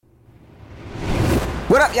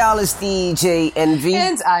What up, y'all? It's DJ Envy.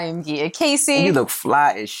 And I am Gia Casey. And you look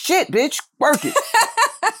fly as shit, bitch. Work it.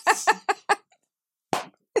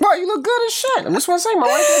 Bro, you look good as shit. I just want to say, my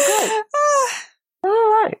wife look good.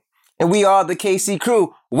 All right. And we are the KC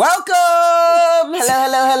crew. Welcome!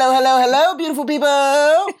 Hello, beautiful people.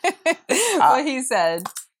 What he said.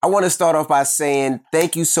 I want to start off by saying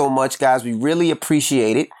thank you so much, guys. We really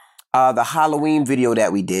appreciate it. The Halloween video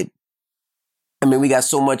that we did. I mean, we got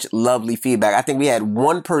so much lovely feedback. I think we had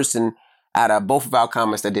one person out of both of our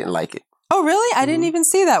comments that didn't like it. Oh, really? I didn't even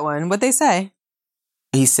see that one. What'd they say?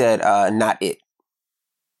 He said, not it.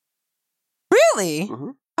 Really? Mm-hmm.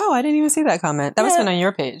 Oh, I didn't even see that comment. That must have been on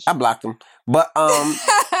your page. I blocked him. But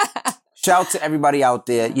shout out to everybody out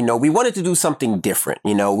there. You know, we wanted to do something different.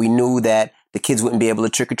 You know, we knew that the kids wouldn't be able to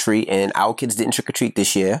trick or treat, and our kids didn't trick or treat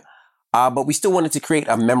this year. But we still wanted to create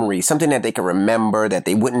a memory, something that they can remember, that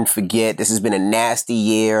they wouldn't forget. This has been a nasty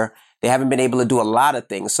year. They haven't been able to do a lot of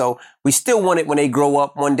things. So we still want it when they grow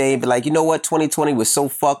up one day and be like, you know what, 2020 was so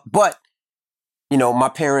fucked. But, you know, my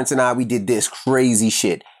parents and I, we did this crazy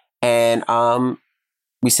shit. And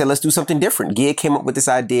we said, let's do something different. Gia came up with this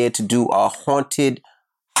idea to do a haunted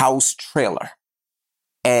house trailer.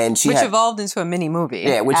 And which evolved into a mini movie.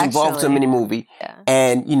 Yeah, which evolved into a mini movie. Yeah.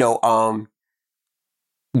 And, you know,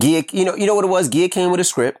 Gia, you know what it was? Gia came with a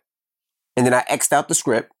script, and then I X'd out the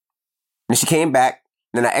script, and she came back,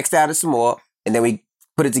 and then I X'd out it some more, and then we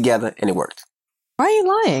put it together, and it worked. Why are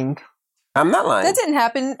you lying? I'm not lying. That didn't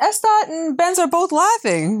happen. Estot and Benz are both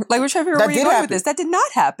laughing. Like, we're trying to figure out where you're going with this. That did not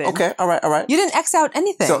happen. Okay, all right. You didn't X out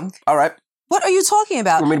anything. So, all right. What are you talking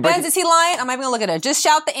about? Benz, is he lying? I'm not even going to look at it. Just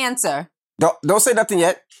shout the answer. Don't say nothing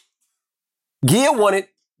yet. Gia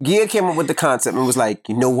came up with the concept and was like,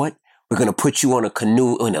 you know what? We're going to put you on a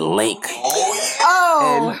canoe in a lake.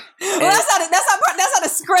 Oh. That's not a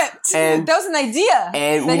script. And that was an idea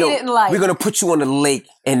and that he didn't like. We're going to put you on the lake,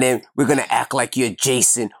 and then we're going to act like you're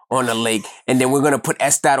Jason on the lake. And then we're going to put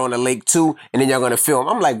Estat on the lake, too. And then you're going to film.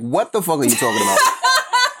 I'm like, what the fuck are you talking about?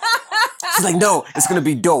 She's like, no, it's going to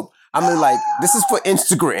be dope. I'm like, this is for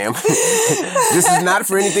Instagram. This is not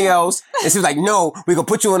for anything else. And she was like, no, we're going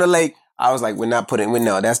to put you on the lake. I was like,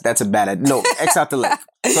 that's a bad idea. No, X out the lake.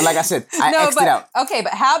 So like I said, X'd it out. Okay,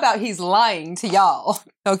 but how about he's lying to y'all,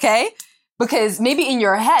 okay? Because maybe in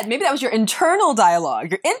your head, maybe that was your internal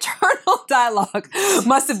dialogue. Your internal dialogue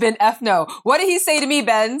must have been F no. What did he say to me,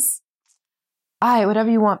 Benz? All right,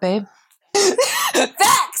 whatever you want, babe.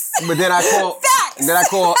 Facts! But then I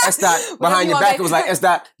call S-Dot behind your back. It was like,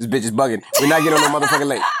 S-Dot, this bitch is bugging. We're not getting on no motherfucking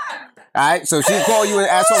lake. All right, so she call you and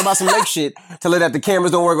ask her about some lake shit. Tell her that the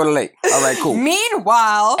cameras don't work on the lake. All right, cool.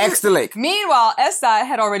 Meanwhile, X the lake. Meanwhile, S-Dot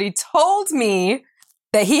had already told me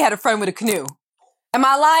that he had a friend with a canoe. Am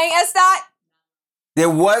I lying, S-Dot? There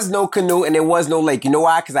was no canoe and there was no lake. You know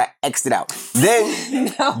why? Because I X'd it out.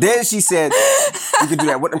 Then she said, you could do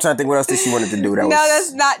that. I'm trying to think what else did she wanted to do.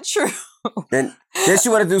 That's not true. Then she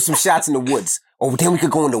wanted to do some shots in the woods. Oh, then we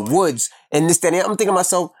could go in the woods and this, that, and I'm thinking to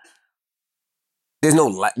myself, there's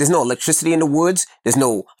no electricity in the woods. There's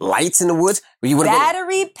no lights in the woods.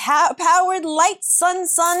 Battery-powered lights, son.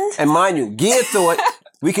 And mind you, Gia thought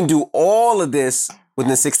we can do all of this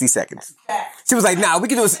within 60 seconds. She was like, nah, we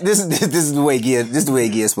can do this is the way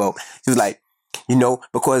Gia spoke. She was like, you know,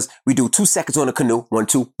 because we do 2 seconds on the canoe, 1,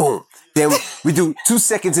 2, boom. Then we do 2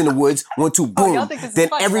 seconds in the woods, 1, 2, boom. Then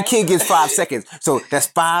every kid gets 5 seconds. So that's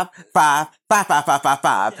 5.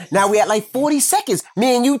 Now we at like 40 seconds.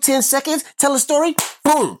 Me and you, 10 seconds. Tell a story.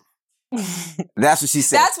 Boom. That's what she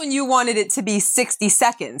said. That's when you wanted it to be 60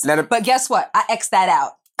 seconds. But guess what? I X'd that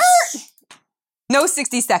out. No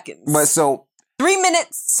 60 seconds. But so 3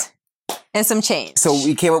 minutes and some change. So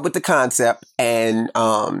we came up with the concept, and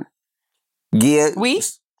we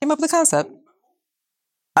came up with the concept.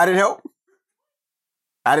 I didn't help.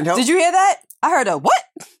 Did you hear that? I heard a what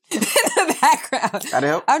in the background. I didn't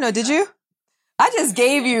help. I don't know. Did you? I just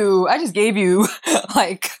gave you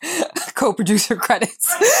like co-producer credits.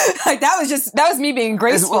 Like that was me being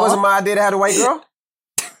graceful. It wasn't my idea to have a white girl.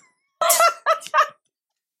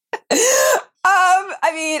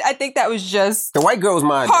 I mean, I think that was just the white girl was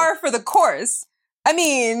mine. Par for the course. I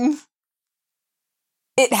mean,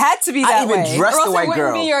 it had to be that way. I even dressed the white girl. It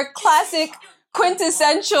wouldn't be your classic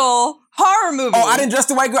quintessential horror movie. Oh, I didn't dress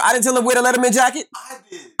the white girl. I didn't tell her to wear the Letterman jacket. I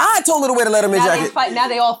did. I told her to wear the Letterman jacket. Now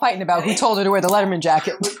they all fighting about who told her to wear the Letterman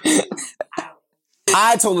jacket.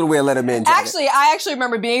 I told her to wear a Letterman jacket. I actually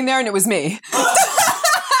remember being there, and it was me.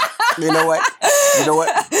 You know what?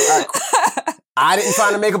 I didn't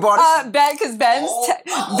find a makeup artist. Because Ben's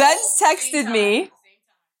texted me.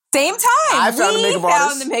 Same time. I found the makeup artist.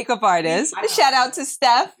 Found the makeup artist. Shout out to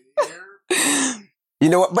Steph. You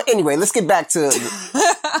know what? But anyway, let's get back to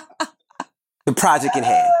the project in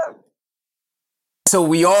hand. So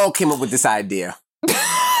we all came up with this idea.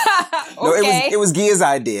 No, it was Gia's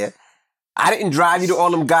idea. I didn't drive you to all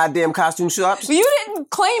them goddamn costume shops. Well, you didn't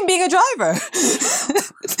claim being a driver.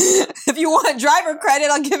 If you want driver credit,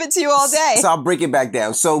 I'll give it to you all day. So I'll break it back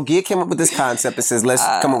down. So Gia came up with this concept and says, let's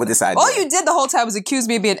come up with this idea. All you did the whole time was accuse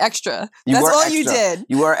me of being extra. That's all you did.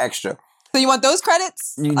 You were extra. So you want those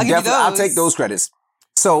credits? I'll give you those. I'll take those credits.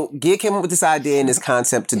 So Gia came up with this idea and this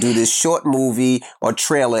concept to do this short movie or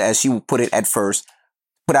trailer, as she put it at first,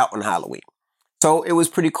 put out on Halloween. So it was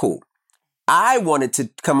pretty cool. I wanted to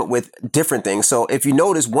come up with different things. So if you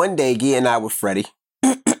notice, one day Gia and I were Freddy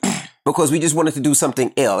because we just wanted to do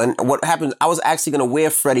something ill. And what happened, I was actually going to wear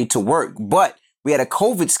Freddy to work, but we had a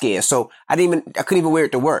COVID scare. So I couldn't even wear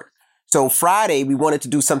it to work. So Friday, we wanted to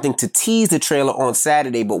do something to tease the trailer on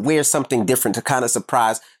Saturday, but wear something different to kind of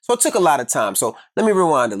surprise. So it took a lot of time. So let me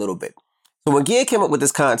rewind a little bit. So when Gia came up with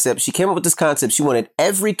this concept, she wanted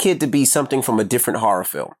every kid to be something from a different horror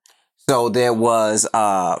film. So there was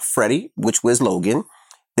Freddy, which was Logan.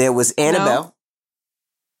 There was Annabelle.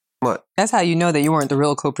 No. What? That's how you know that you weren't the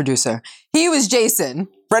real co-producer. He was Jason.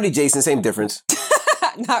 Freddy, Jason, same difference.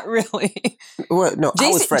 Not really. What? No, I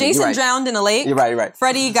was Freddy. Jason drowned in a lake. You're right, you're right.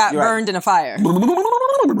 Freddy got burned in a fire. That's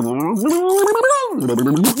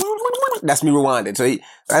me rewinding. So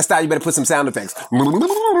that's how you better put some sound effects.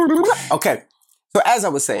 Okay. So as I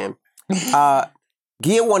was saying,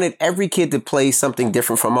 Gia wanted every kid to play something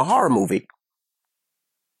different from a horror movie.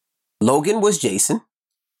 Logan was Jason.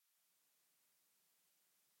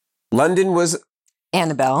 London was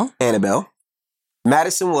Annabelle.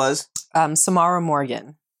 Madison was Samara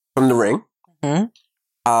Morgan from The Ring.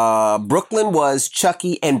 Mm-hmm. Brooklyn was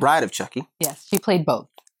Chucky and Bride of Chucky. Yes, she played both.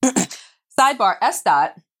 Sidebar, S.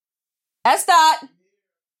 Dot,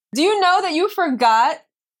 do you know that you forgot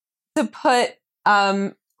to put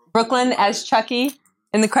Brooklyn as Chucky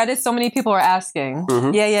in the credits? So many people were asking.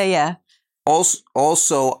 Mm-hmm. Yeah.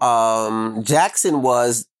 Also, Jackson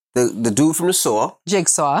was the dude from the Saw.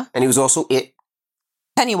 Jigsaw. And he was also It.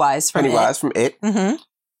 Pennywise from It. Mm-hmm.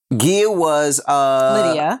 Gia was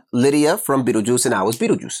Lydia from Beetlejuice, and I was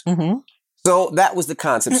Beetlejuice. Mm-hmm. So that was the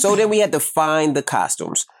concept. So then we had to find the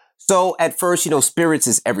costumes. So at first, spirits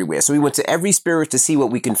is everywhere. So we went to every spirit to see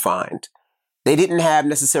what we can find. They didn't have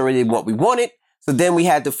necessarily what we wanted. So then we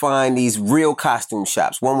had to find these real costume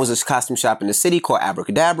shops. One was a costume shop in the city called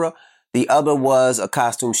Abracadabra. The other was a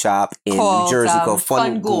costume shop in New Jersey called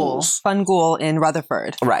Fun Ghouls. Fun Ghoul in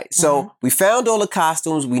Rutherford. Right. So we found all the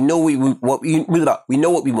costumes. We know we know what we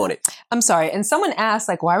wanted. I'm sorry. And someone asked,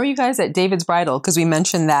 why were you guys at David's Bridal? Because we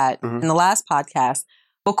mentioned that in the last podcast.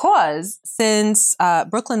 Because since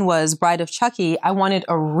Brooklyn was Bride of Chucky, I wanted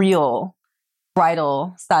a real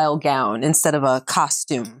bridal style gown instead of a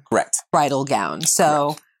costume bridal gown.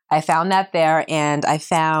 So I found that there, and I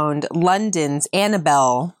found London's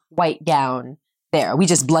Annabelle white gown there. We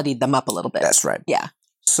just bloodied them up a little bit. That's right. Yeah.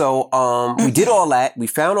 So we did all that. We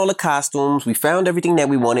found all the costumes. We found everything that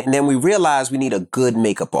we wanted. And then we realized we need a good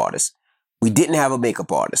makeup artist. We didn't have a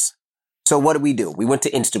makeup artist. So what did we do? We went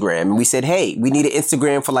to Instagram and we said, hey, we need an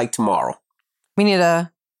Instagram for tomorrow. We need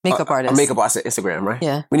a makeup artist. A makeup artist, Instagram, right?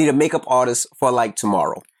 Yeah. We need a makeup artist for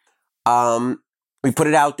tomorrow. We put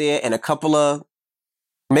it out there, and a couple of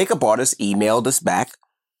makeup artists emailed us back.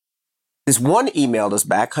 This one emailed us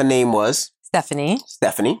back. Her name was Stephanie.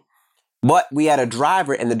 But we had a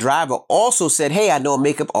driver, and the driver also said, hey, I know a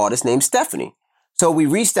makeup artist named Stephanie. So we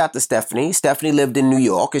reached out to Stephanie. Stephanie lived in New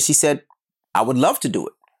York, and she said, I would love to do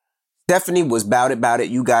it. Stephanie was about it.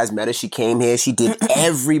 You guys met her. She came here. She did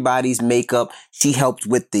everybody's makeup. She helped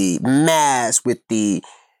with the mask, with the,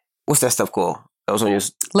 what's that stuff called? That was on your...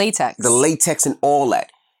 Latex. The latex and all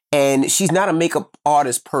that. And she's not a makeup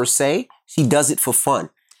artist per se. She does it for fun.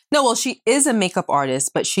 No, well, she is a makeup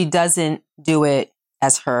artist, but she doesn't do it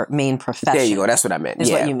as her main profession. There you go. That's what I meant. Is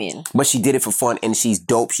what you mean. But she did it for fun, and she's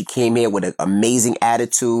dope. She came here with an amazing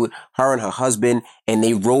attitude, her and her husband, and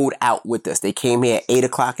they rode out with us. They came here at 8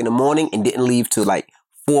 o'clock in the morning and didn't leave till 4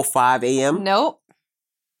 or 5 a.m. Nope.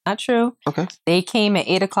 Not true. Okay. They came at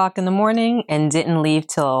 8 o'clock in the morning and didn't leave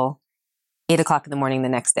till 8 o'clock in the morning the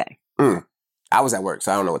next day. I was at work,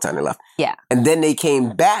 so I don't know what time they left. Yeah. And then they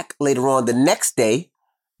came back later on the next day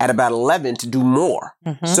at about 11 to do more.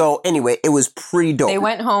 Mm-hmm. So anyway, it was pretty dope. They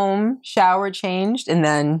went home, showered, changed, and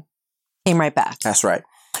then came right back. That's right.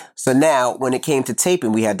 So now when it came to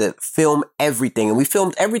taping, we had to film everything. And we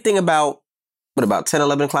filmed everything about 10,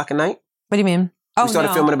 11 o'clock at night? What do you mean? We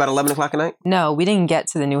started filming about 11 o'clock at night? No, we didn't get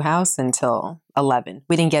to the new house until 11.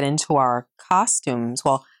 We didn't get into our costumes.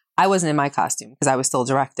 Well, I wasn't in my costume because I was still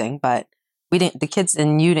directing, but the kids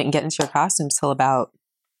and you didn't get into your costumes till about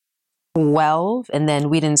 12, and then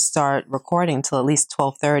we didn't start recording till at least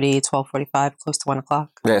 12:30, 12:45, close to 1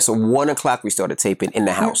 o'clock. Yeah, so 1 o'clock we started taping in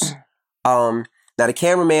the house. Now the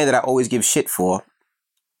cameraman that I always give shit for,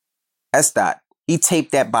 S-Dot, he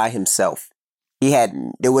taped that by himself.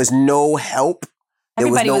 There was no help.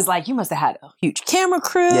 Everybody was like, you must have had a huge camera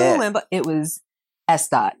crew. Yeah. But it was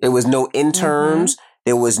S-Dot. There was no interns.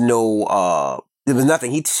 There was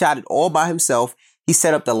nothing. He shot it all by himself. He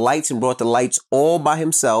set up the lights and brought the lights all by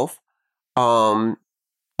himself. And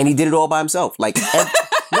he did it all by himself. Like,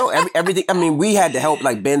 everything. I mean, we had to help.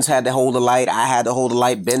 Like, Benz had to hold the light. I had to hold the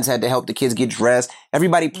light. Benz had to help the kids get dressed.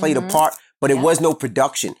 Everybody played a part, but it was no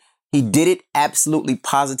production. He did it absolutely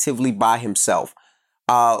positively by himself.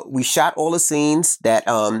 We shot all the scenes that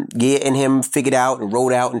Gia and him figured out and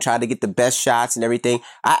wrote out and tried to get the best shots and everything.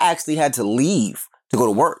 I actually had to leave to go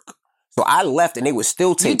to work. So I left and they were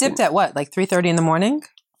still taping. You dipped at what, like 3:30 in the morning?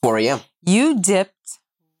 4 a.m. You dipped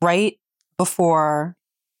right before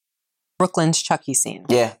Brooklyn's Chucky scene.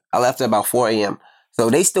 Yeah, I left at about 4 a.m. So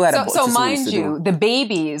they still had So mind you, the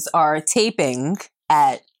babies are taping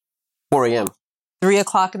at 4 a.m. 3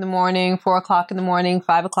 o'clock in the morning, 4 o'clock in the morning,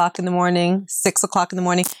 5 o'clock in the morning, 6 o'clock in the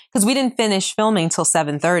morning. Because we didn't finish filming till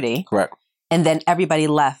 7:30. Correct. And then everybody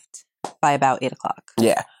left by about 8 o'clock.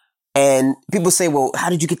 Yeah. And people say, well, how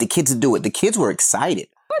did you get the kids to do it? The kids were excited.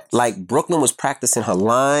 What? Like, Brooklyn was practicing her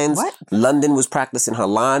lines. What? London was practicing her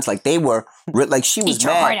lines. Like, they were, like, she was Eat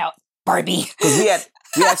your mad. heart out, Barbie. Because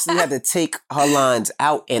we actually had to take her lines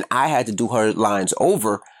out and I had to do her lines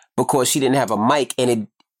over because she didn't have a mic and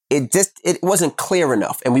it wasn't clear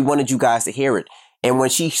enough. And we wanted you guys to hear it. And when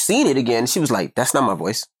she seen it again, she was like, that's not my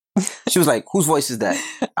voice. She was like, whose voice is that?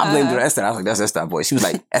 I blamed her on Esther. I was like, that's Esther's voice. She was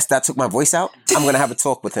like, Esther took my voice out. I'm going to have a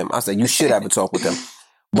talk with him. I was like, you should have a talk with him.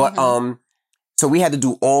 But, so we had to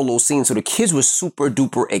do all those scenes. So the kids were super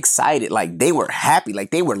duper excited. Like, they were happy.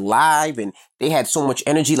 Like, they were live and they had so much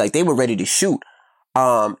energy. Like, they were ready to shoot.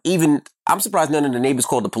 Even, I'm surprised none of the neighbors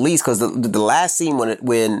called the police because the last scene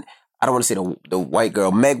when I don't want to say the white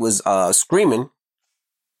girl, Meg was screaming,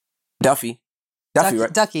 Ducky.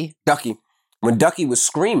 When Ducky was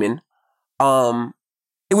screaming,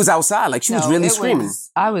 it was outside. Like, she was really screaming.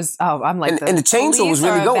 I'm like, and the chainsaw was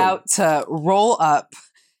really going. About to roll up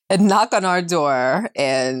and knock on our door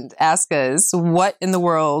and ask us what in the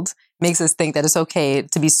world makes us think that it's okay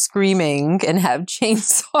to be screaming and have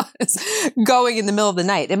chainsaws going in the middle of the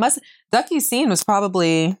night. Ducky's scene was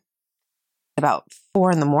probably about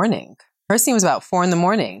 4 a.m. Her scene was about 4 a.m. And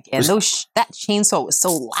that chainsaw was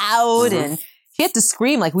so loud and she had to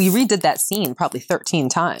scream. Like, we redid that scene probably 13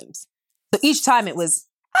 times. So each time it was,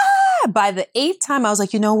 by the 8th time, I was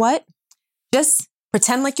like, you know what? Just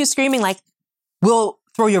pretend like you're screaming. Like, we'll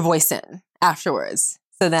throw your voice in afterwards.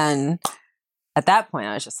 So then at that point,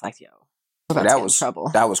 I was just like, yo, we're about to get in trouble.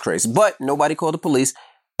 That was crazy. But nobody called the police.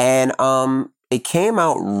 And it came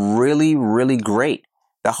out really, really great.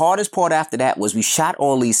 The hardest part after that was we shot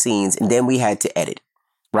all these scenes and then we had to edit,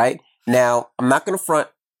 right? Now, I'm not going to front.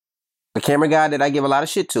 The camera guy that I give a lot of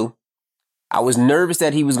shit to, I was nervous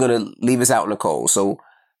that he was going to leave us out in the cold. So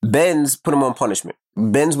Benz put him on punishment.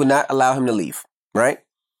 Benz would not allow him to leave, right?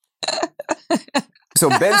 So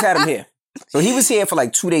Benz had him here. So he was here for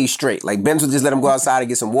like 2 days straight. Like, Benz would just let him go outside and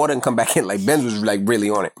get some water and come back in. Like, Benz was like really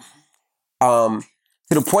on it. To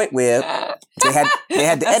the point where they had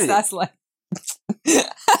to edit it.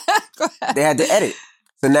 They had to edit.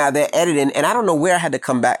 So now they're editing, and I don't know where I had to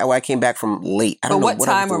come back. Where I came back from late. I don't know what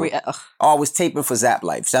time were we? I was taping for Zap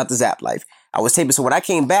Life. Shout out to Zap Life. I was taping. So when I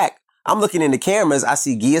came back, I'm looking in the cameras. I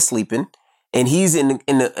see Gia sleeping, and he's in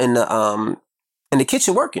the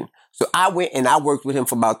kitchen working. So I went and I worked with him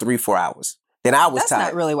for about 3-4 hours. Then I was tired.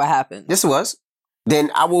 That's not really what happened. Yes, it was.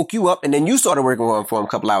 Then I woke you up, and then you started working with him for a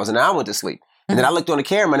couple hours, and then I went to sleep. And then I looked on the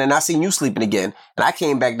camera, and then I seen you sleeping again. And I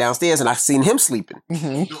came back downstairs, and I seen him sleeping.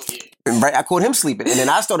 And I caught him sleeping. And then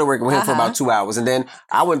I started working with him for about 2 hours. And then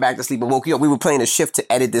I went back to sleep and woke you up. We were playing a shift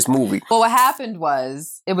to edit this movie. Well, what happened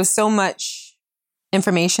was it was so much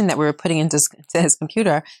information that we were putting into his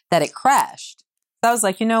computer that it crashed. So I was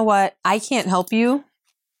like, you know what? I can't help you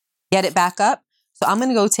get it back up. So I'm going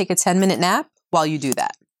to go take a 10-minute nap while you do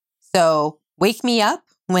that. So wake me up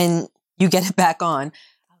when you get it back on.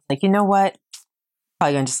 I was like, you know what?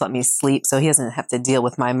 Probably going to just let me sleep so he doesn't have to deal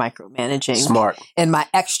with my micromanaging. Smart. And my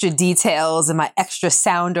extra details and my extra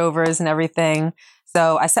sound overs and everything.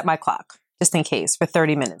 So I set my clock just in case for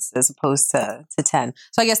 30 minutes as opposed to 10.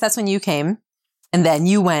 So I guess that's when you came. And then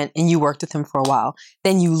you went and you worked with him for a while.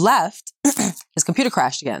 Then you left. His computer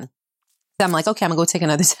crashed again. So I'm like, okay, I'm going to go take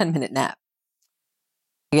another 10-minute nap.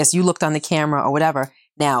 I guess you looked on the camera or whatever.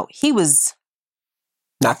 Now, he was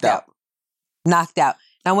knocked out. Knocked out.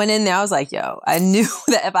 I went in there. I was like, yo, I knew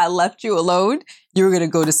that if I left you alone, you were going to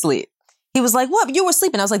go to sleep. He was like, what? You were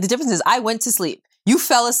sleeping. I was like, the difference is I went to sleep. You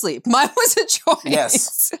fell asleep. Mine was a choice.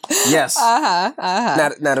 Yes. Yes.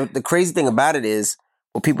 Now the crazy thing about it is,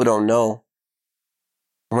 what people don't know,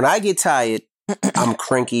 when I get tired, I'm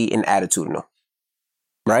cranky and attitudinal.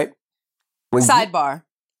 Right? Sidebar.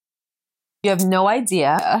 You have no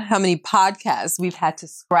idea how many podcasts we've had to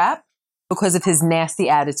scrap because of his nasty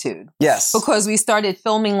attitude. Yes. Because we started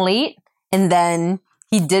filming late and then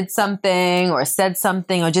he did something or said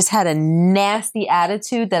something or just had a nasty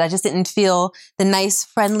attitude that I just didn't feel the nice,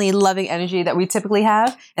 friendly, loving energy that we typically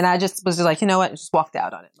have. And I just was like, you know what? Just walked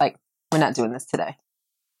out on it. Like, we're not doing this today.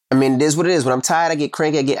 I mean, it is what it is. When I'm tired, I get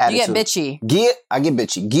cranky, I get attitude. You get bitchy. Gia, I get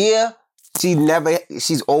bitchy. Gia,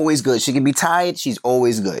 she's always good. She can be tired, she's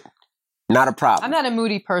always good. Not a problem. I'm not a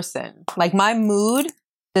moody person. Like, my mood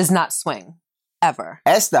does not swing. Ever.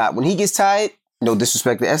 S-Dot, when he gets tired, no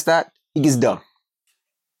disrespect to S-Dot, he gets dumb.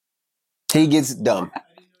 He gets dumb.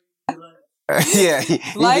 Yeah.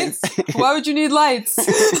 Lights? Why would you need lights? To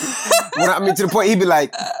the point, he'd be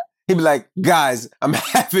like, guys, I'm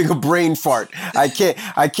having a brain fart. I can't.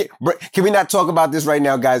 Can we not talk about this right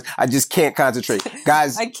now, guys? I just can't concentrate.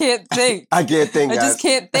 Guys. I can't think. I can't think, guys. I just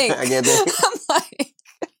can't think. I can't think.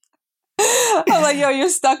 I'm like, yo, you're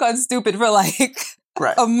stuck on stupid for like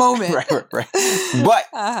a moment. Right.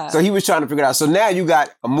 But, so he was trying to figure it out. So now you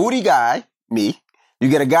got a moody guy, me. You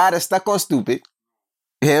get a guy that's stuck on stupid,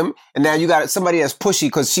 him. And now you got somebody that's pushy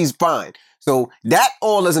because she's fine. So that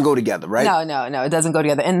all doesn't go together, right? No, it doesn't go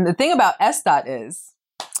together. And the thing about S-Dot is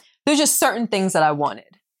there's just certain things that I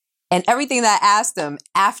wanted. And everything that I asked him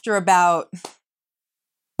after about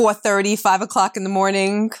 4:30, 5 o'clock in the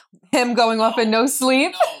morning, him going off in no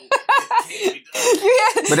sleep.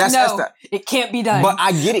 But that's S-Dot. It can't be done. But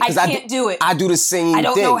I get it because I can't do it. I do the same thing. I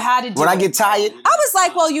don't know how to do it. When I get tired. I was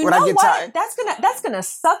like, well, you know what? Tired, that's gonna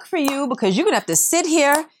suck for you because you're gonna have to sit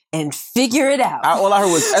here and figure it out. All I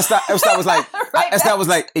heard was S-Dot was like, S-Dot was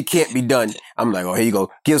like, it can't be done. I'm like, oh, here you go.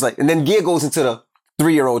 Gia's like, and then Gia goes into the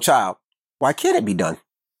 3-year-old child. Why can't it be done?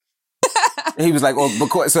 And he was like, oh,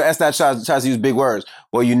 because, so S-Dot tries to use big words.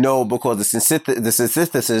 Well, you know, because the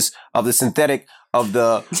synthesis of the synthetic of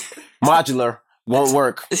the modular won't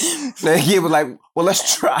work. And he was like, well,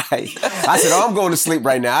 let's try. I said, oh, I'm going to sleep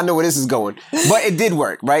right now. I know where this is going. But it did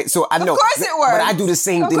work, right? So I know. Of course it worked. But I do the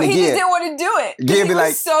same thing again. He just didn't want to do it. Gia be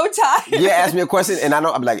like, so tired. Yeah, ask me a question and I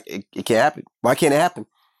know, I'm like, it can't happen. Why can't it happen?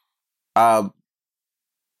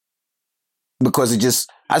 Because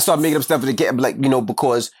I start making up stuff that can't, like,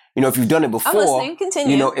 because, if you've done it before. I'm listening.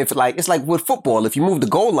 Continue. If it's like with football, if you move the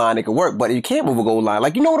goal line, it can work. But if you can't move a goal line,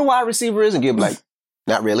 like, you know what a wide receiver is? And give like,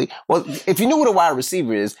 not really. Well, if you knew what a wide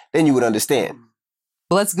receiver is, then you would understand.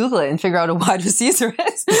 Well, let's Google it and figure out what a wide receiver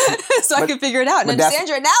is so I can figure it out and understand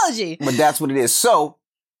your analogy. But that's what it is. So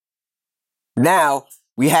now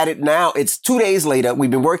we had it. Now it's 2 days later.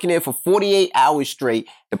 We've been working it for 48 hours straight.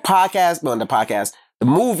 The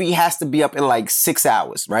movie has to be up in like 6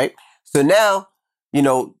 hours, right? So now,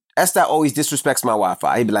 S-Dot always disrespects my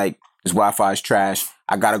Wi-Fi. He'd be like, this Wi-Fi is trash.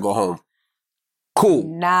 I gotta go home. Cool.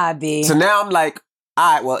 Nah, B. So now I'm like,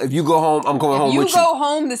 all right, well, if you go home, I'm going home with you. If you go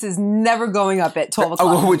home, this is never going up at 12 o'clock.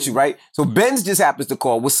 I'll go with you, right? So Benz just happens to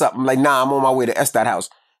call. What's up? I'm like, nah, I'm on my way to S-Dot house.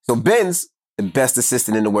 So Benz, the best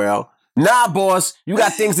assistant in the world. Nah, boss, you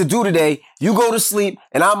got things to do today. You go to sleep,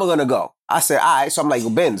 and I'm going to go. I said, all right. So I'm like, well,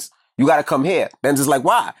 Benz, you got to come here. Benz is like,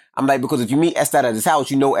 why? I'm like, because if you meet S-Dot at his house,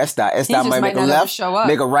 you know S-Dot. S-Dot might make a left,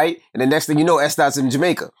 make a right, and the next thing you know, S-Dot's in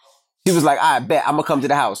Jamaica. He was like, all right, bet, I'm going to come to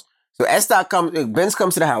the house. So Benz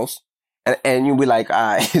comes to the house, and you'll be like,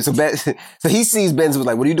 all right. So he sees Benz and was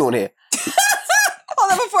like, what are you doing here?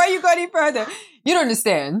 Hold on, before you go any further. You don't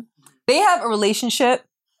understand. They have a relationship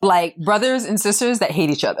like brothers and sisters that hate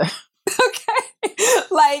each other. Okay?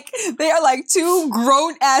 Like, they are like two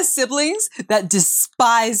grown-ass siblings that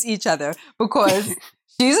despise each other because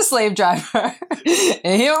she's a slave driver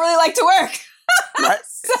and he don't really like to work. Right?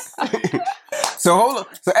 So hold on.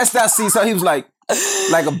 So S-Dot sees how he was like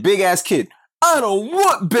a big-ass kid. I don't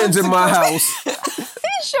want Benz in my house.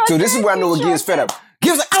 So this is where I know what Gia's fed up.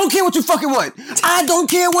 Gia's like, I don't care what you fucking want. I don't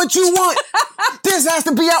care what you want. This has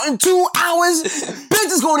to be out in 2 hours.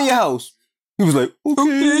 Benz is going to your house. He was like,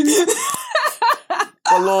 okay.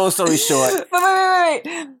 But long story short. But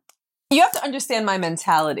wait. You have to understand my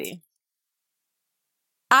mentality.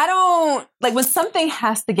 I don't, like, when something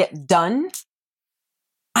has to get done,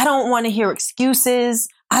 I don't want to hear excuses.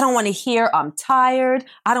 I don't want to hear I'm tired.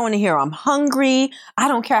 I don't want to hear I'm hungry. I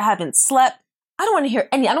don't care I haven't slept. I don't want to hear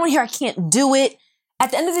I don't want to hear I can't do it.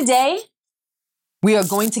 At the end of the day, we are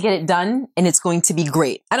going to get it done and it's going to be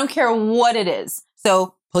great. I don't care what it is.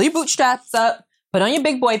 So pull your bootstraps up, put on your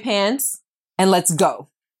big boy pants, and let's go.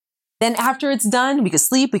 Then after it's done, we could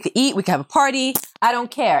sleep, we could eat, we could have a party. I don't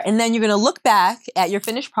care. And then you're going to look back at your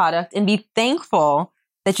finished product and be thankful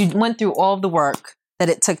that you went through all of the work that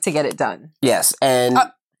it took to get it done. Yes. And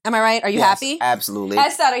am I right? Are you happy? Absolutely.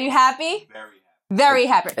 Estad, are you happy? Very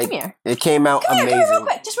happy. Come here. It came out amazing. Come here real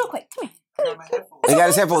quick. Just real quick. Come here. He got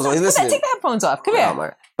his headphones on. He's listening. Take the headphones off. Come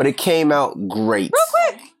here. But it came out great. Real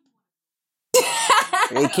quick.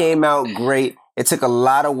 It came out great. It took a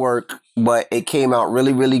lot of work, but it came out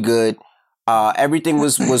really, really good. Everything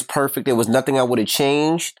was perfect. There was nothing I would have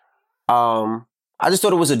changed. I just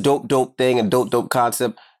thought it was a dope thing, a dope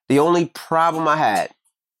concept. The only problem I had,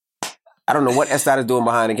 I don't know what Estad is doing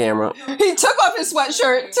behind the camera. He took off his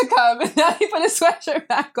sweatshirt to come, and now he put his sweatshirt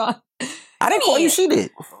back on. I didn't call you. She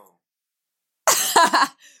did.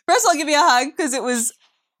 First, I'll give you a hug because it was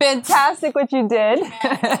fantastic what you did.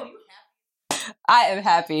 I am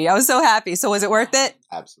happy. I was so happy. So was it worth it?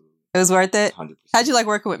 Absolutely. It was worth it? 100%. How'd you like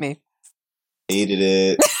working with me? Hated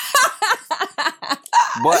it.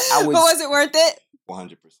 But was it worth it?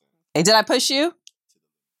 100%. Hey, did I push you?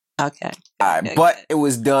 Okay. All right, Okay. but it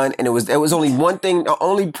was done, and there was only one thing, the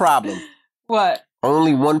only problem. What?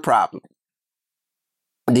 Only one problem.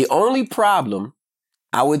 The only problem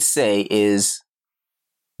I would say is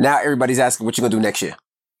now everybody's asking what you're gonna do next year.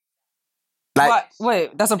 Like, What?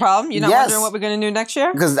 Wait, that's a problem? You're not Yes. wondering what we're going to do next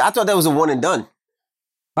year? because I thought that was a one and done.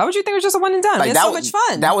 Why would you think it was just a one and done? Like, We had so much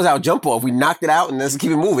fun. That was our jump off. We knocked it out and let's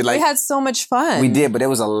keep it moving. Like we had so much fun. we did, but there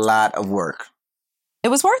was a lot of work. It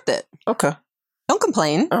was worth it. Okay. Don't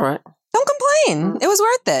complain. All right. Don't complain. It was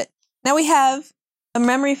worth it. Now we have a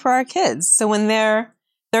memory for our kids. So when they're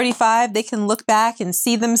 35, they can look back and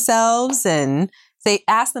see themselves and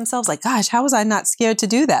ask themselves, like, gosh, how was I not scared to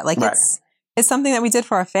do that? Like, Right. it's something that we did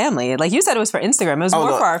for our family. Like you said, it was for Instagram. It was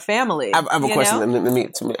more no. for our family. I have a you question. know? Let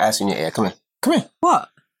me ask you in your ear. Come here. Come here. What?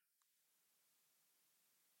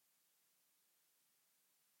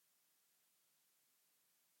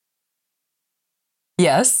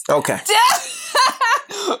 Yes. Okay.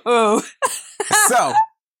 Ooh. So,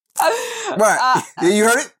 right. You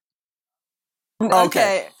heard it?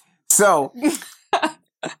 Okay. So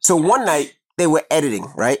one night they were editing,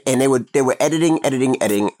 right? And they were editing,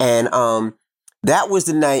 and that was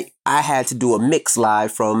the night I had to do a mix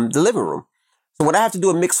live from the living room. So when I have to do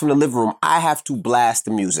a mix from the living room, I have to blast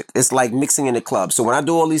the music. It's like mixing in a club. So when I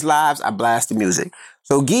do all these lives, I blast the music.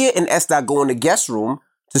 So Gia and Estad go in the guest room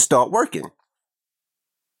to start working.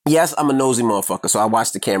 Yes, I'm a nosy motherfucker, so I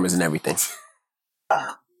watch the cameras and everything.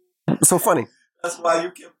 It's so funny. That's why you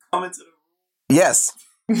kept coming to the room. Yes.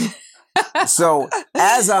 So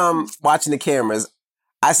as I'm watching the cameras,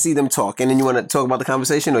 I see them talk. And then you want to talk about the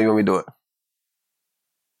conversation, or you want me to do it?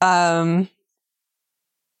 I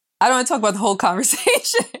don't want to talk about the whole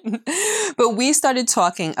conversation, but we started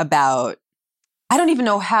talking about, I don't even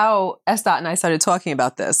know how Estad and I started talking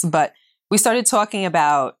about this, but we started talking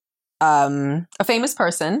about a famous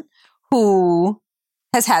person who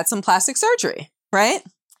has had some plastic surgery, right?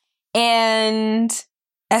 And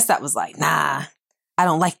Estad was like, nah, I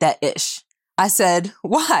don't like that ish. I said,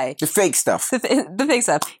 why? The fake stuff. The fake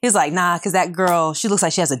stuff. He was like, nah, because that girl, she looks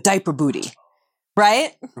like she has a diaper booty.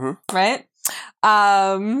 Right? Mm-hmm. Right?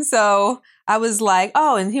 So I was like,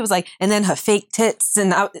 oh, and he was like, and then her fake tits.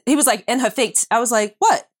 And he was like, and her fake, I was like,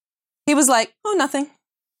 what? He was like, oh, nothing.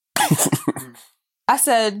 I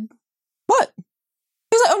said, what?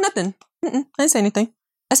 He was like, oh, nothing. I didn't say anything.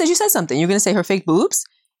 I said, you said something. You're going to say her fake boobs?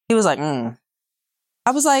 He was like,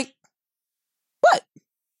 I was like, what?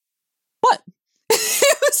 What? He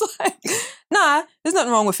was like, nah, there's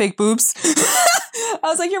nothing wrong with fake boobs. I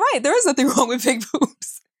was like, you're right. There is nothing wrong with fake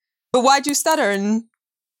boobs. But why'd you stutter? And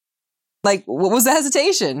like, what was the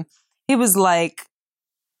hesitation? He was like,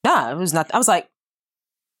 nah, it was nothing. I was like,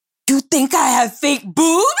 you think I have fake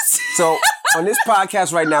boobs? So on this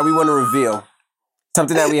podcast right now, we want to reveal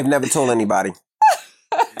something that we have never told anybody.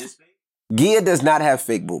 Gia does not have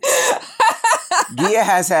fake boobs. Gia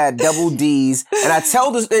has had double D's. And I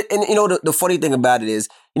tell this, and you know, the funny thing about it is,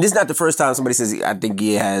 and this is not the first time somebody says, I think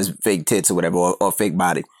Gia has fake tits or whatever, or fake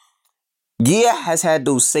body. Gia has had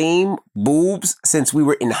those same boobs since we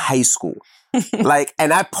were in high school. Like,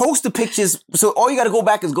 and I post the pictures, so all you got to go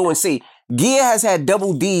back is go and see. Gia has had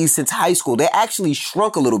double D's since high school. They actually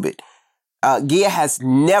shrunk a little bit. Gia has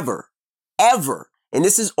never, ever, and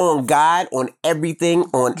this is on God, on everything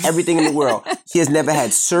in the world. She has never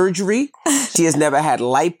had surgery. She has never had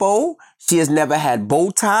lipo. She has never had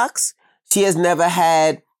Botox. She has never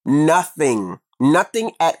had nothing.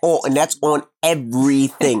 Nothing at all. And that's on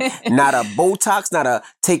everything. Not a Botox, not a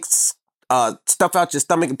take stuff out your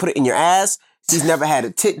stomach and put it in your ass. She's never had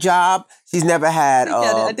a tit job. She's never had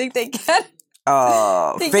I think they get it.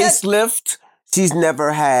 facelift. She's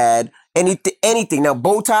never had anything. Now,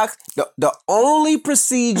 Botox, the only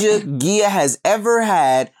procedure Gia has ever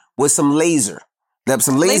had was some laser.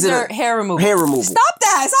 Some laser hair removal. Hair removal. Stop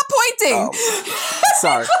that. Stop pointing.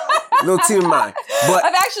 Sorry. A little team of mine. But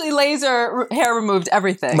I've actually laser hair removed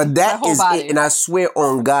everything. But that whole is body. it. And I swear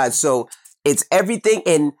on God. So it's everything.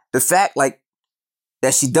 And the fact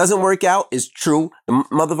that she doesn't work out is true. The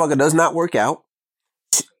motherfucker does not work out.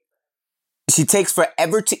 She takes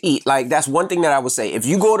forever to eat. Like, that's one thing that I would say. If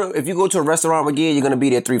you go to a restaurant with Gia, you're gonna be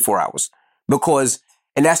there 3-4 hours.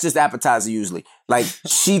 And that's just appetizer usually. Like,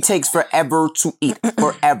 she takes forever to eat.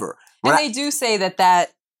 Forever. And they do say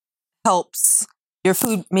that helps your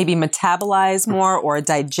food maybe metabolize more or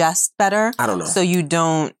digest better. I don't know. So you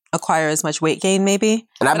don't acquire as much weight gain, maybe.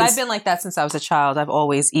 I've been like that since I was a child. I've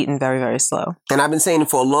always eaten very, very slow. And I've been saying it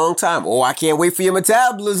for a long time. Oh, I can't wait for your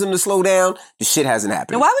metabolism to slow down. The shit hasn't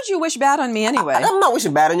happened. And why would you wish bad on me anyway? I'm not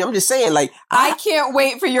wishing bad on you. I'm just saying, like... I can't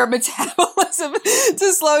wait for your metabolism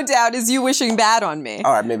to slow down. Is you wishing bad on me?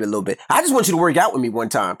 All right, maybe a little bit. I just want you to work out with me one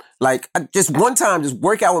time. Like, just one time, just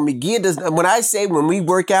work out with me. Gia does... When we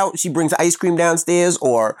work out, she brings ice cream downstairs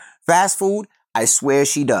or fast food, I swear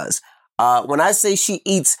she does. When I say she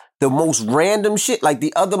eats the most random shit, like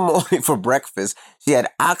the other morning for breakfast, she had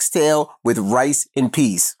oxtail with rice and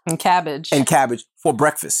peas. And cabbage. For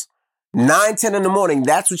breakfast. 9-10 in the morning,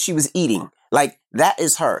 that's what she was eating. Like, that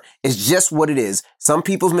is her. It's just what it is. Some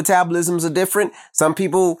people's metabolisms are different. Some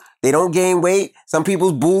people, they don't gain weight. Some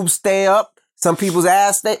people's boobs stay up. Some people's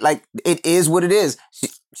ass stay, like, it is what it is.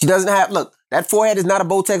 She doesn't have, look, that forehead is not a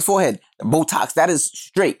Botox forehead. Botox, that is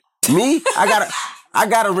straight. Me, I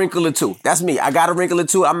got a wrinkle or two. That's me. I got a wrinkle or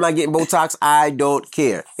two. I'm not getting Botox. I don't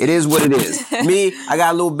care. It is what it is. Me, I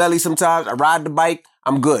got a little belly sometimes. I ride the bike.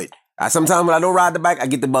 I'm good. Sometimes when I don't ride the bike, I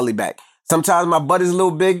get the belly back. Sometimes my butt is a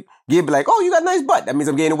little big. Gail be like, oh, you got a nice butt. That means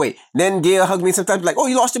I'm gaining weight. Then Gail hug me sometimes like, oh,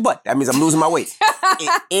 you lost your butt. That means I'm losing my weight.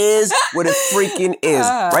 It is what it freaking is.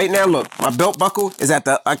 Right now, look, my belt buckle is at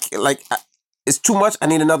it's too much. I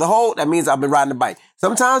need another hole. That means I've been riding the bike.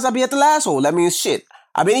 Sometimes I'll be at the last hole. That means shit.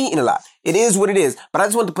 I've been eating a lot. It is what it is. But I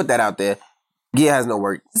just wanted to put that out there. Gia has no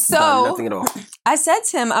work. So, nothing at all. I said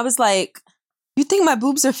to him, I was like, you think my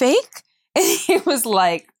boobs are fake? And he was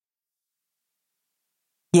like,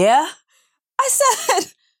 yeah. I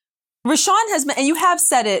said, Rashawn has been, and you have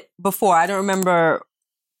said it before. I don't remember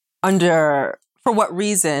for what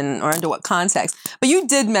reason or under what context, but you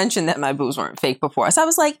did mention that my boobs weren't fake before. So I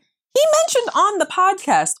was like, he mentioned on the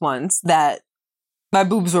podcast once that my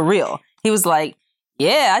boobs were real. He was like,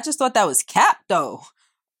 yeah, I just thought that was cap though.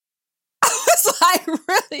 I was like,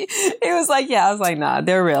 really? He was like, yeah. I was like, nah,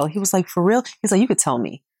 they're real. He was like, for real? He's like, you could tell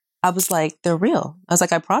me. I was like, they're real. I was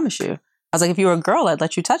like, I promise you. I was like, if you were a girl, I'd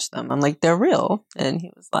let you touch them. I'm like, they're real. And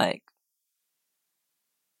he was like,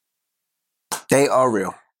 they are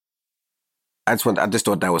real. I just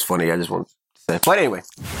thought that was funny. I just want to say. But anyway.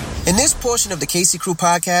 And this portion of the Casey Crew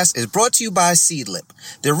podcast is brought to you by Seedlip,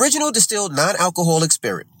 the original distilled non-alcoholic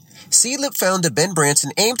spirit. Seedlip founder Ben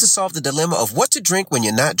Branson aimed to solve the dilemma of what to drink when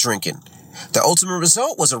you're not drinking. The ultimate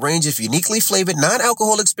result was a range of uniquely flavored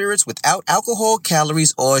non-alcoholic spirits without alcohol,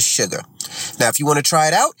 calories, or sugar. Now, if you want to try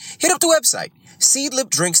it out, hit up the website,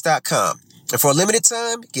 seedlipdrinks.com. And for a limited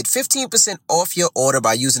time, get 15% off your order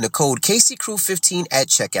by using the code CaseyCrew15 at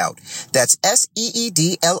checkout. That's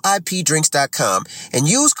SEEDLIP drinks.com and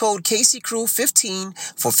use code CaseyCrew15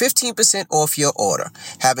 for 15% off your order.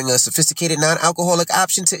 Having a sophisticated non-alcoholic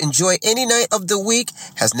option to enjoy any night of the week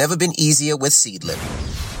has never been easier with Seedlip.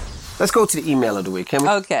 Let's go to the email of the week, can we?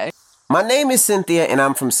 okay. My name is Cynthia, and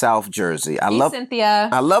I'm from South Jersey. Cynthia.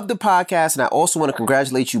 I love the podcast, and I also want to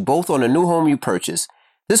congratulate you both on the new home you purchased.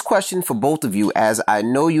 This question for both of you, as I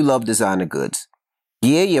know you love designer goods.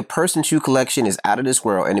 Yeah, your purse and shoe collection is out of this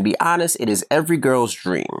world, and to be honest, it is every girl's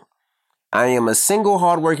dream. I am a single,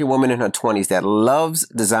 hardworking woman in her 20s that loves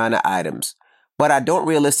designer items, but I don't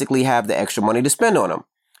realistically have the extra money to spend on them.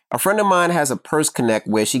 A friend of mine has a purse connect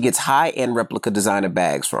where she gets high-end replica designer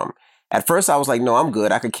bags from. At first, I was like, no, I'm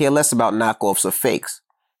good. I could care less about knockoffs or fakes.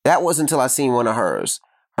 That was until I seen one of hers.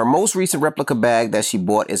 Her most recent replica bag that she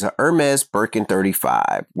bought is a Hermes Birkin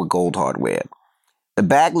 35 with gold hardware. The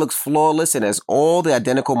bag looks flawless and has all the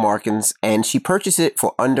identical markings, and she purchased it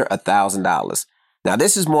for under $1,000. Now,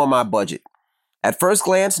 this is more my budget. At first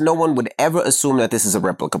glance, no one would ever assume that this is a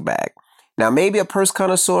replica bag. Now, maybe a purse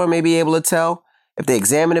connoisseur may be able to tell if they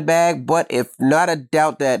examine the bag, but if not, I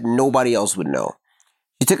doubt that nobody else would know.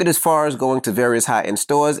 She took it as far as going to various high-end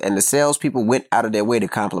stores, and the salespeople went out of their way to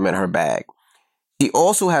compliment her bag. She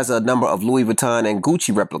also has a number of Louis Vuitton and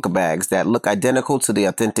Gucci replica bags that look identical to the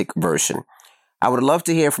authentic version. I would love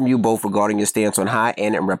to hear from you both regarding your stance on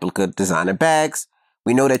high-end and replica designer bags.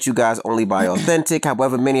 We know that you guys only buy authentic.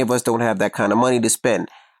 However, many of us don't have that kind of money to spend.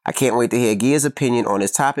 I can't wait to hear Gia's opinion on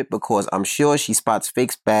this topic because I'm sure she spots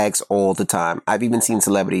fake bags all the time. I've even seen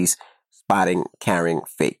celebrities carrying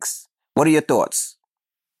fakes. What are your thoughts?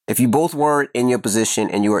 If you both were in your position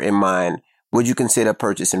and you were in mine, would you consider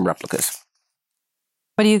purchasing replicas?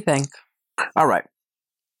 What do you think? All right.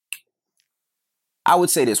 I would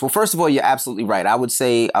say this. Well, first of all, you're absolutely right. I would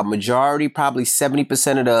say a majority, probably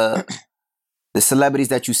 70% of the celebrities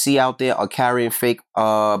that you see out there are carrying fake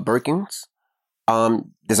Birkins.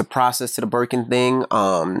 There's a process to the Birkin thing.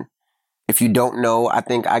 If you don't know, I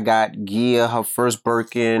think I got Gia her first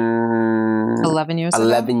Birkin 11 years ago?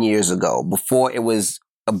 11 years ago, before it was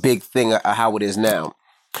a big thing how it is now.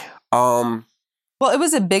 Well, it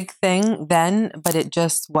was a big thing then, but it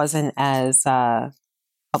just wasn't as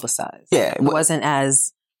publicized. Yeah. It wasn't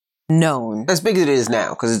as known. As big as it is now,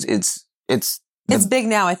 because it's big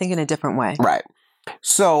now, I think, in a different way. Right.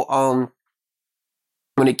 So,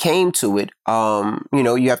 when it came to it,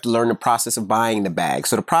 you have to learn the process of buying the bag.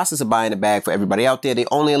 So the process of buying the bag for everybody out there, they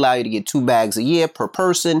only allow you to get 2 bags a year per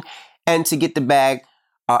person. And to get the bag,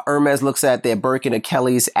 Hermes looks at their Birkin or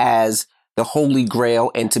Kelly's as the holy grail.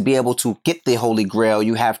 And to be able to get the holy grail,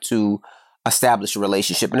 you have to establish a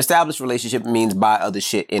relationship. An established relationship means buy other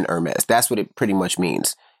shit in Hermes. That's what it pretty much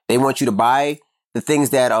means. They want you to buy the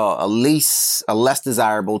things that are less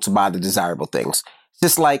desirable to buy the desirable things.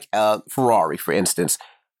 Just like Ferrari, for instance.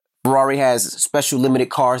 Ferrari has special limited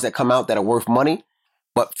cars that come out that are worth money.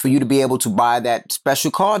 But for you to be able to buy that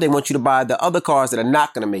special car, they want you to buy the other cars that are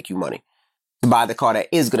not going to make you money. To buy the car that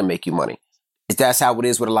is going to make you money. That's how it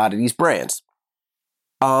is with a lot of these brands.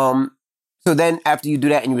 So then after you do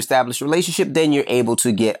that and you establish a relationship, then you're able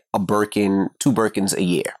to get a Birkin, 2 Birkins a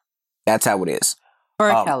year. That's how it is. Or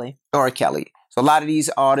a Kelly. Or a Kelly. So a lot of these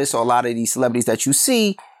artists or a lot of these celebrities that you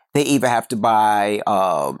see, they either have to buy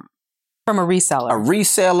from a reseller. A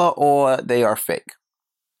reseller, or they are fake.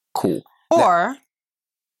 Cool. Or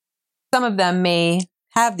some of them may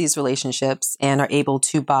have these relationships and are able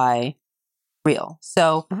to buy real.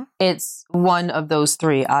 So it's one of those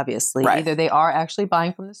 3, obviously. Right. Either they are actually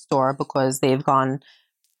buying from the store because they've gone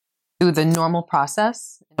through the normal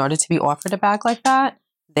process in order to be offered a bag like that.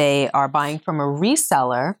 They are buying from a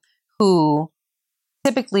reseller who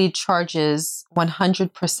typically charges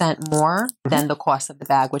 100% more than the cost of the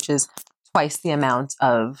bag, which is twice the amount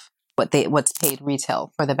of what's paid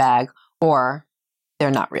retail for the bag, or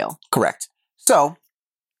they're not real. Correct. So,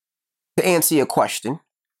 to answer your question,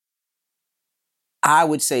 I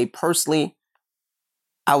would say personally,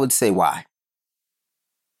 why?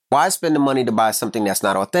 Why spend the money to buy something that's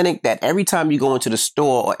not authentic, that every time you go into the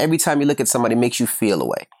store or every time you look at somebody makes you feel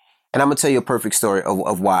away? And I'm going to tell you a perfect story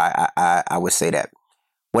of why I would say that.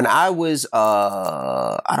 When I was,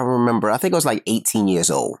 I don't remember, I think I was like 18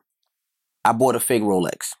 years old. I bought a fake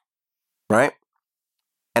Rolex, right?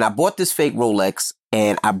 And I bought this fake Rolex,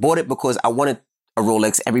 and I bought it because I wanted a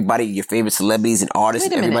Rolex. Everybody, your favorite celebrities and artists,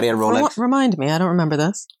 everybody had a Rolex. Remind me, I don't remember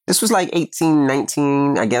this. This was like 18,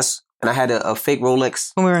 19, I guess. And I had a fake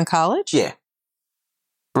Rolex. When we were in college? Yeah.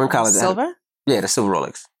 We were in college. Silver? Yeah, the silver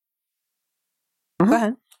Rolex. Go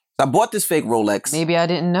ahead. So I bought this fake Rolex. Maybe I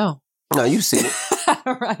didn't know. No, you've seen it.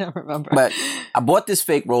 I don't remember. But I bought this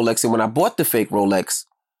fake Rolex, and when I bought the fake Rolex,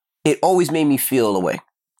 it always made me feel away.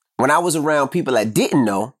 When I was around people that didn't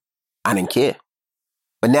know, I didn't care.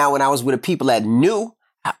 But now when I was with the people that knew,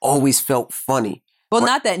 I always felt funny. Well,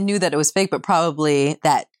 not that knew that it was fake, but probably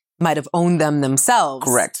that might have owned them themselves.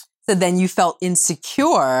 Correct. So then you felt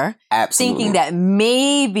insecure. Absolutely. Thinking that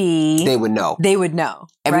maybe they would know.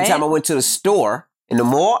 Every time I went to the store in the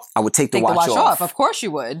mall, I would take the watch off. Of course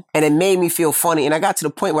you would. And it made me feel funny. And I got to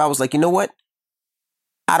the point where I was like, you know what?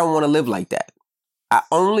 I don't want to live like that. I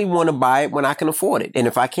only want to buy it when I can afford it. And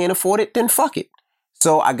if I can't afford it, then fuck it.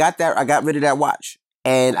 So I got rid of that watch.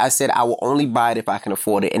 And I said, I will only buy it if I can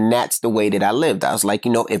afford it. And that's the way that I lived. I was like,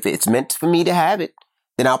 if it's meant for me to have it,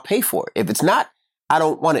 then I'll pay for it. If it's not, I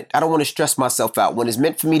don't want it. I don't want to stress myself out. When it's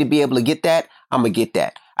meant for me to be able to get that, I'm going to get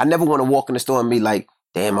that. I never want to walk in the store and be like,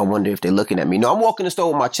 damn, I wonder if they're looking at me. No, I'm walking in the store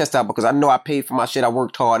with my chest out because I know I paid for my shit. I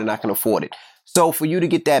worked hard and I can afford it. So for you to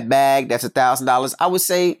get that bag, that's $1,000. I would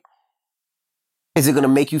say, is it going to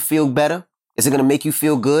make you feel better? Is it going to make you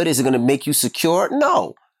feel good? Is it going to make you secure?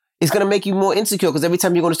 No. It's going to make you more insecure because every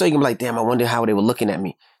time you go to the store, you're going to be like, damn, I wonder how they were looking at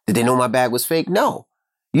me. Did they know my bag was fake? No.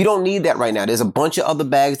 You don't need that right now. There's a bunch of other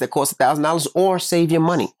bags that cost $1,000 or save your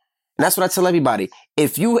money. And that's what I tell everybody.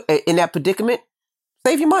 If you in that predicament,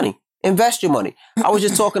 save your money. Invest your money. I was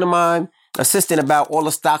just talking to my assistant about all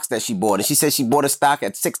the stocks that she bought. And she said she bought a stock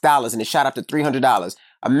at $6 and it shot up to $300.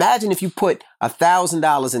 Imagine if you put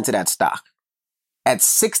 $1,000 into that stock at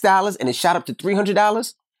 $6 and it shot up to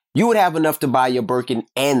 $300, you would have enough to buy your Birkin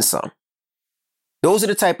and some. Those are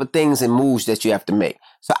the type of things and moves that you have to make.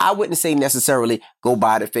 So I wouldn't say necessarily go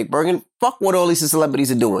buy the fake Birkin. Fuck what all these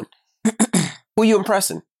celebrities are doing. Who you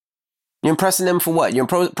impressing? You're impressing them for what? You're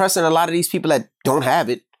impressing a lot of these people that don't have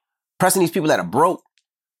it. Impressing these people that are broke.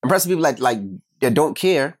 Impressing people that don't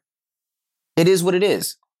care. It is what it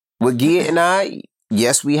is. With Gia and I,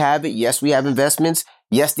 yes, we have it. Yes, we have investments.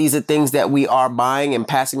 Yes, these are things that we are buying and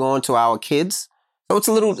passing on to our kids. So it's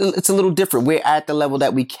a little different. We're at the level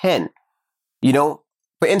that we can. You know,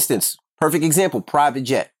 for instance, perfect example, private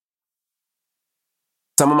jet.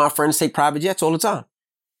 Some of my friends take private jets all the time.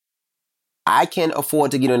 I can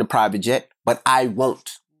afford to get on a private jet, but I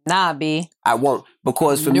won't. Nah, B. I won't.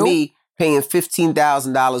 Because for me, paying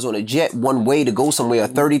 $15,000 on a jet one way to go somewhere, or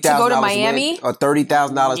 $30,000 to go to Miami, or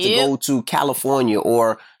 $30,000 to go to California,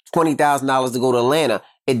 or $20,000 to go to Atlanta,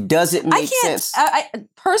 it doesn't make sense. I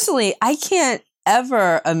personally, I can't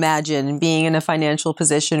ever imagine being in a financial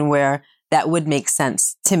position where that would make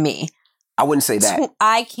sense to me. I wouldn't say that.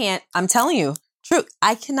 I can't. I'm telling you, true.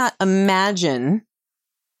 I cannot imagine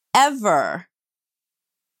ever,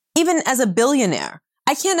 even as a billionaire,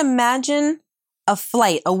 I can't imagine a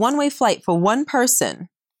flight, a one-way flight for one person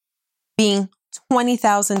being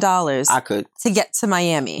 $20,000. I could to get to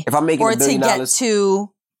Miami, if I'm making or $1 billion, to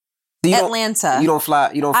get to Atlanta. You don't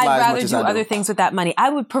fly. You don't fly. I'd rather as much do as I other things with that money. I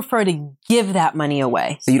would prefer to give that money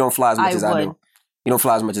away. So you don't fly as much as I do. You don't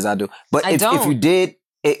fly as much as I do. But if you did,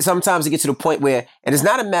 sometimes it gets to the point where, and it's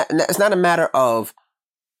not a matter of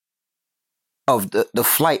the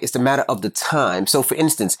flight. It's a matter of the time. So for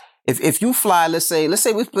instance, if you fly, let's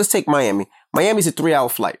take Miami. Miami's a 3-hour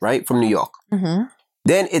flight, right, from New York. Mm-hmm.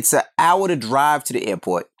 Then it's an hour to drive to the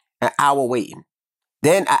airport, an hour waiting.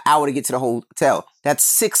 Then an hour to get to the hotel. That's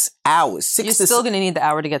 6 hours. You're still going to need the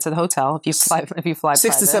hour to get to the hotel if you fly.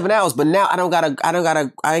 6 private. to 7 hours. But now I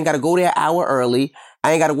ain't gotta go there an hour early.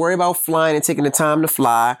 I ain't gotta worry about flying and taking the time to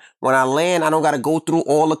fly. When I land, I don't gotta go through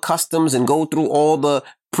all the customs and go through all the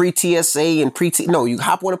pre-TSA and no, you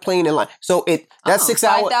hop on a plane and line. So that's 6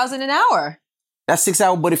 hours. $5,000 an hour. That's 6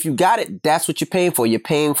 hours. But if you got it, that's what you're paying for. You're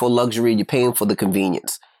paying for luxury. You're paying for the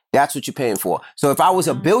convenience. That's what you're paying for. So if I was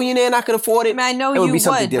a billionaire and I could afford it, I know you would,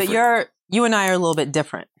 but you and I are a little bit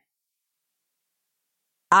different.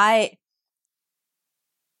 I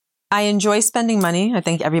enjoy spending money. I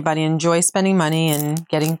think everybody enjoys spending money and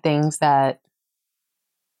getting things that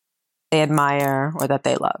they admire or that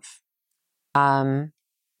they love.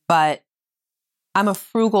 But I'm a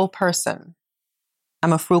frugal person.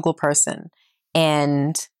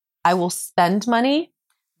 And I will spend money,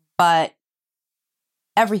 but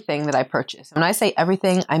everything that I purchase, when I say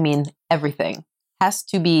everything, I mean everything, has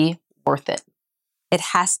to be worth it. It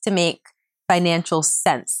has to make financial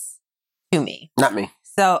sense to me. Not me.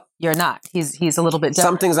 So you're not. He's a little bit different.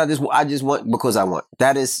 Some things I just want because I want.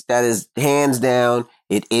 That is hands down.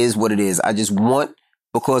 It is what it is. I just want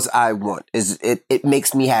because I want. It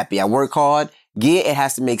makes me happy. I work hard. Gear, it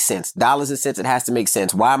has to make sense. Dollars and cents, it has to make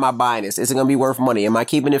sense. Why am I buying this? Is it going to be worth money? Am I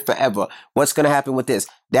keeping it forever? What's going to happen with this?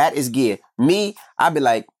 That is gear. Me, I'd be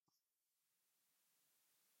like,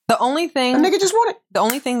 the only thing, a nigga just want it. The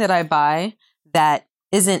only thing that I buy that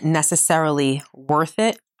isn't necessarily worth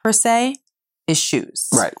it per se is shoes.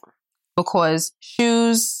 Right. Because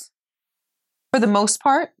shoes, for the most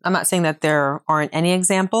part, I'm not saying that there aren't any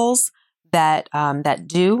examples that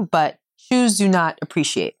do, but shoes do not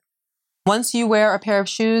appreciate. Once you wear a pair of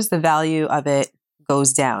shoes, the value of it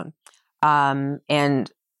goes down.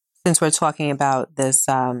 And since we're talking about this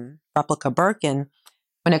replica Birkin,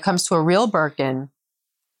 when it comes to a real Birkin,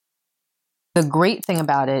 the great thing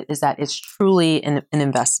about it is that it's truly an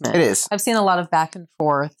investment. It is. I've seen a lot of back and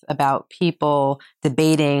forth about people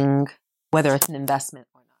debating whether it's an investment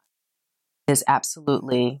or not. It is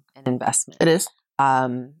absolutely an investment. It is.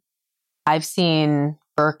 I've seen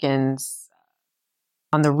Birkins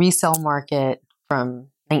on the resale market from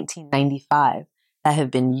 1995 that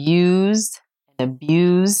have been used and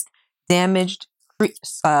abused, damaged,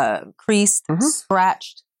 creased,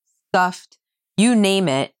 scratched, scuffed, you name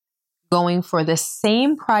it, going for the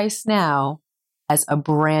same price now as a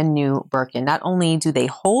brand new Birkin. Not only do they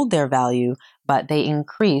hold their value, but they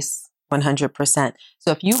increase 100%.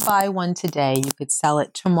 So if you buy one today, you could sell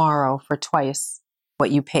it tomorrow for twice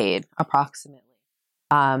what you paid, approximately.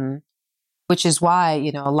 Which is why,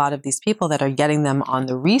 a lot of these people that are getting them on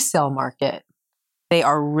the resale market, they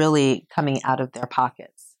are really coming out of their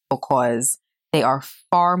pockets because they are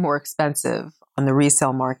far more expensive on the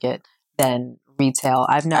resale market than retail.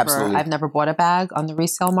 I've never bought a bag on the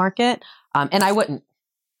resale market, and I wouldn't.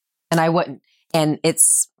 And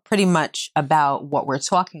it's pretty much about what we're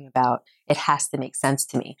talking about. It has to make sense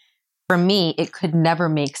to me. For me, it could never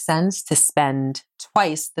make sense to spend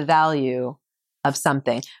twice the value of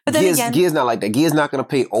something. But then Gia's not like that. Gia's not going to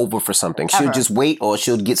pay over for something. She'll Ever. just wait, or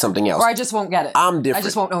she'll get something else. Or I just won't get it. I'm different. I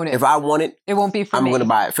just won't own it. If I want it, it won't be for me. I'm going to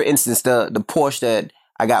buy it. For instance, the Porsche that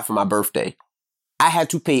I got for my birthday, I had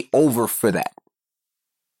to pay over for that.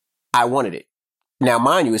 I wanted it. Now,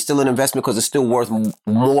 mind you, it's still an investment because it's still worth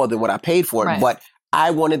more than what I paid for it. Right. But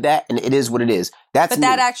I wanted that, and it is what it is. That's me.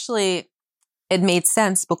 That actually, it made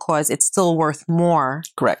sense because it's still worth more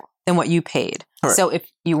Correct. than what you paid. Correct. So if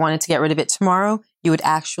you wanted to get rid of it tomorrow, you would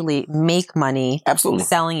actually make money Absolutely.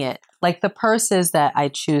 selling it. Like the purses that I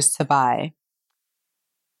choose to buy,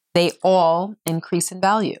 they all increase in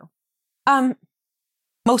value.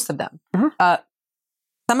 Most of them. Mm-hmm.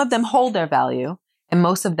 Some of them hold their value, and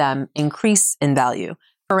most of them increase in value.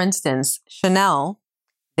 For instance, Chanel,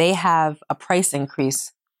 they have a price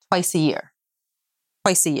increase twice a year.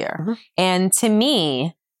 Mm-hmm. And to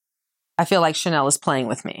me, I feel like Chanel is playing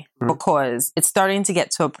with me because it's starting to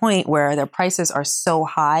get to a point where their prices are so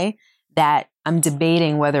high that I'm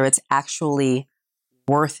debating whether it's actually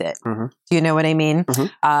worth it. Mm-hmm. Do you know what I mean?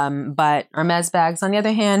 Mm-hmm. But Hermes bags, on the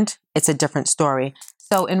other hand, it's a different story.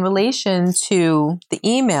 So in relation to the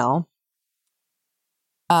email,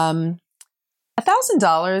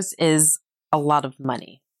 $1,000 is a lot of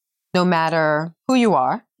money, no matter who you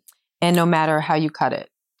are and no matter how you cut it.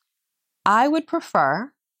 I would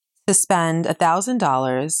prefer to spend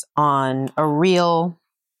 $1,000 on a real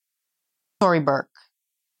Tory Burke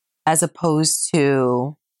as opposed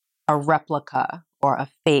to a replica or a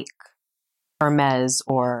fake Hermes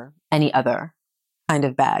or any other kind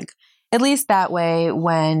of bag. At least that way,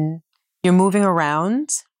 when you're moving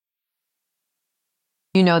around,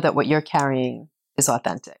 you know that what you're carrying is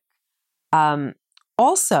authentic.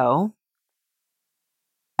 Also,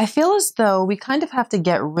 I feel as though we kind of have to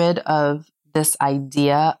get rid of this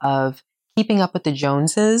idea of keeping up with the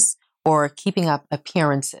Joneses or keeping up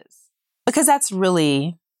appearances, because that's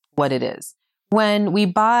really what it is. When we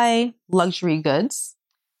buy luxury goods,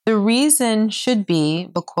 the reason should be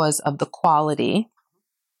because of the quality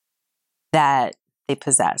that they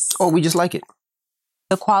possess. Oh, we just like it.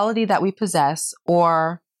 The quality that we possess,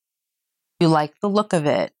 or you like the look of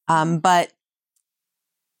it. But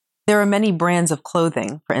there are many brands of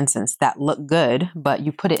clothing, for instance, that look good, but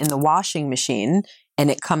you put it in the washing machine and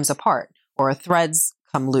it comes apart, or threads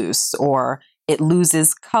come loose, or it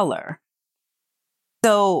loses color.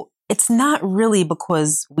 So it's not really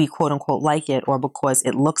because we quote unquote like it or because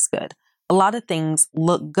it looks good. A lot of things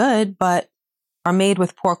look good, but are made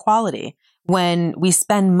with poor quality. When we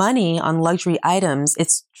spend money on luxury items,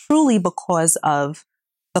 it's truly because of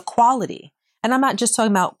the quality. And I'm not just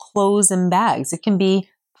talking about clothes and bags. It can be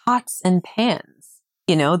pots and pans.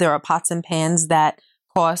 You know, there are pots and pans that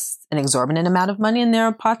cost an exorbitant amount of money, and there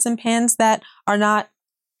are pots and pans that are not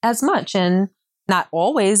as much. And not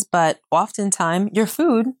always, but oftentimes your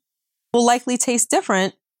food will likely taste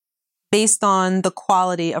different based on the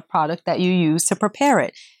quality of product that you use to prepare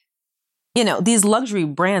it. You know, these luxury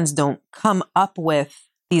brands don't come up with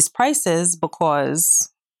these prices because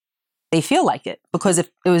they feel like it. Because if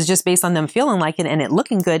it was just based on them feeling like it and it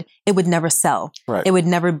looking good, it would never sell. Right. It would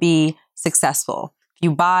never be successful. If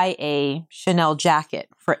you buy a Chanel jacket,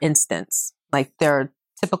 for instance, like their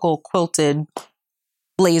typical quilted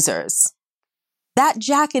blazers, that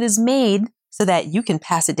jacket is made so that you can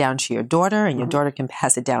pass it down to your daughter, and your daughter can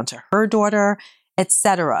pass it down to her daughter,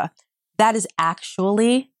 etc. That is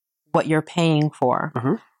actually what you're paying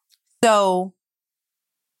for. So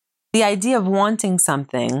the idea of wanting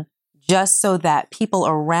something just so that people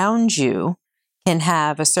around you can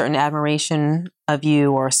have a certain admiration of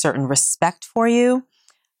you or a certain respect for you,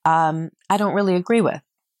 I don't really agree with.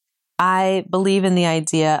 I believe in the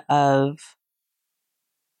idea of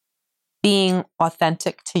being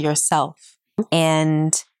authentic to yourself.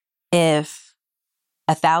 And if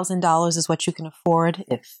 $1,000 is what you can afford,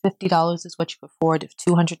 if $50 is what you can afford, if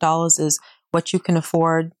 $200 is what you can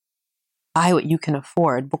afford, buy what you can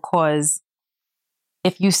afford. Because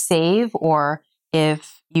if you save, or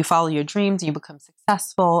if you follow your dreams and you become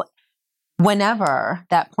successful, whenever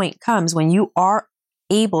that point comes when you are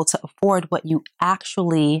able to afford what you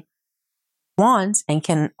actually want and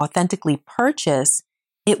can authentically purchase,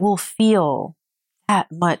 it will feel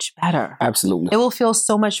that much better. Absolutely. It will feel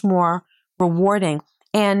so much more rewarding.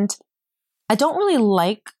 And I don't really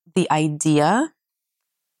like the idea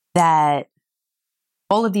that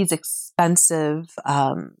all of these expensive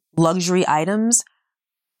luxury items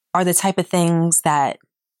are the type of things that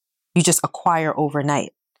you just acquire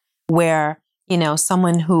overnight, where, you know,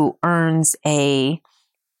 someone who earns a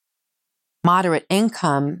moderate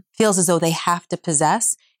income feels as though they have to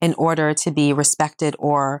possess in order to be respected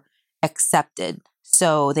or accepted.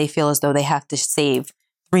 So they feel as though they have to save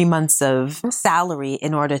 3 months of salary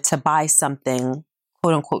in order to buy something,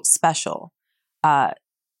 quote unquote, special. To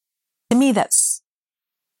me, that's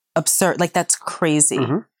absurd. Like, that's crazy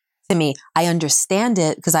to me. I understand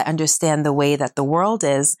it because I understand the way that the world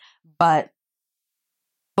is. But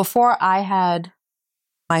before I had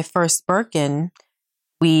my first Birkin,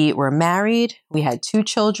 we were married, we had 2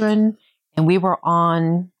 children, and we were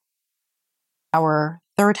on our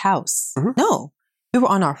 3rd house. No, we were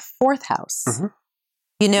on our 4th house.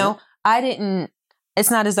 You know,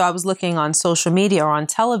 it's not as though I was looking on social media or on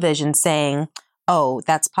television saying, oh,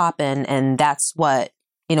 that's poppin' and that's what,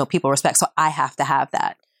 you know, people respect. So I have to have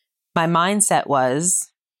that. My mindset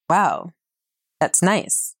was, wow, that's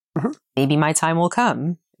nice. Maybe my time will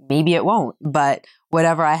come. Maybe it won't. But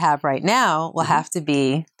whatever I have right now will have to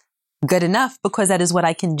be good enough because that is what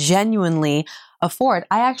I can genuinely afford.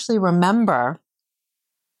 I actually remember,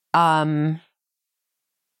 I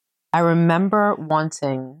remember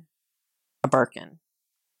wanting a Birkin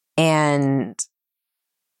and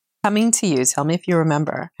coming to you, tell me if you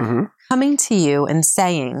remember, coming to you and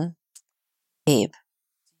saying, Babe,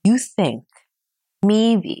 you think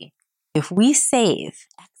maybe if we save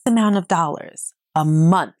X amount of dollars a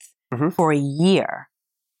month for a year,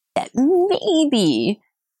 that maybe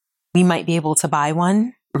we might be able to buy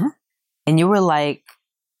one? And you were like,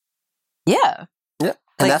 yeah. Yeah.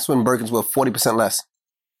 And that's when Birkins were 40% less.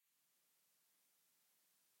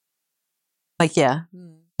 Like, yeah,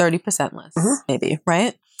 30% less, maybe,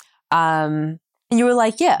 right? And you were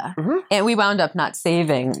like, yeah. And we wound up not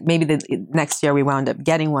saving. Maybe the next year we wound up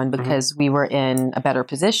getting one because we were in a better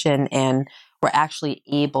position and were actually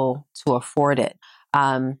able to afford it.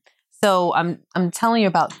 So I'm telling you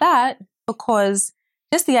about that because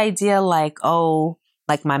just the idea like, oh,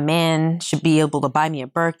 like my man should be able to buy me a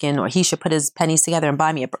Birkin or he should put his pennies together and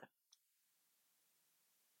buy me a Birkin.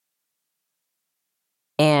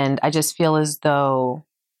 And I just feel as though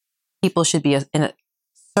people should be in a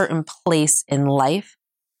certain place in life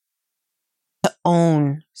to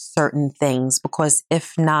own certain things, because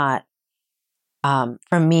if not,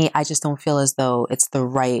 for me, I just don't feel as though it's the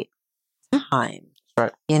right time.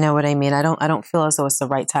 Right. You know what I mean? I don't feel as though it's the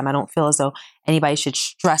right time. I don't feel as though anybody should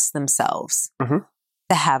stress themselves to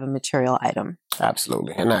have a material item.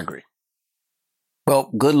 Absolutely. And I agree.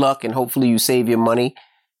 Well, good luck, and hopefully you save your money,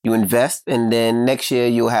 you invest, and then next year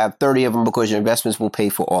you'll have 30 of them because your investments will pay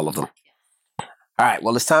for all of them. All right.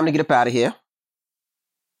 Well, it's time to get up out of here.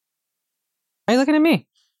 Are you looking at me?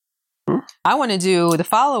 I want to do the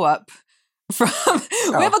follow-up from...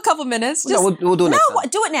 We have a couple minutes. Just, no, we'll do it next time. No,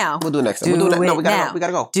 do it now. We'll do it next time. No, we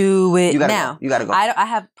gotta go. Do it now. You gotta go. I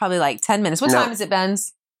have probably like 10 minutes. What time is it,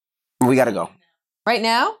 Benz? We gotta go. Right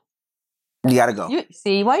now? You gotta go.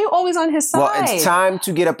 See, why are you always on his side? Well, it's time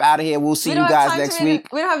to get up out of here. We'll see you guys next week.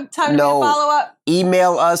 We don't have time to do a follow-up.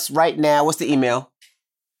 Email us right now. What's the email?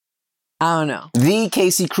 I don't know.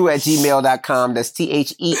 TheKCCrew@gmail.com. That's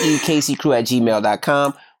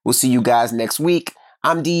TheKCCrew@gmail.com. We'll see you guys next week.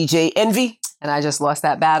 I'm DJ Envy. And I just lost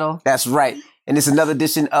that battle. That's right. And it's another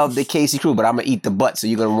edition of the KC Crew, but I'm going to eat the butt, so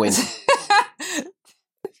you're going to win.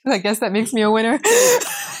 I guess that makes me a winner. Toodles!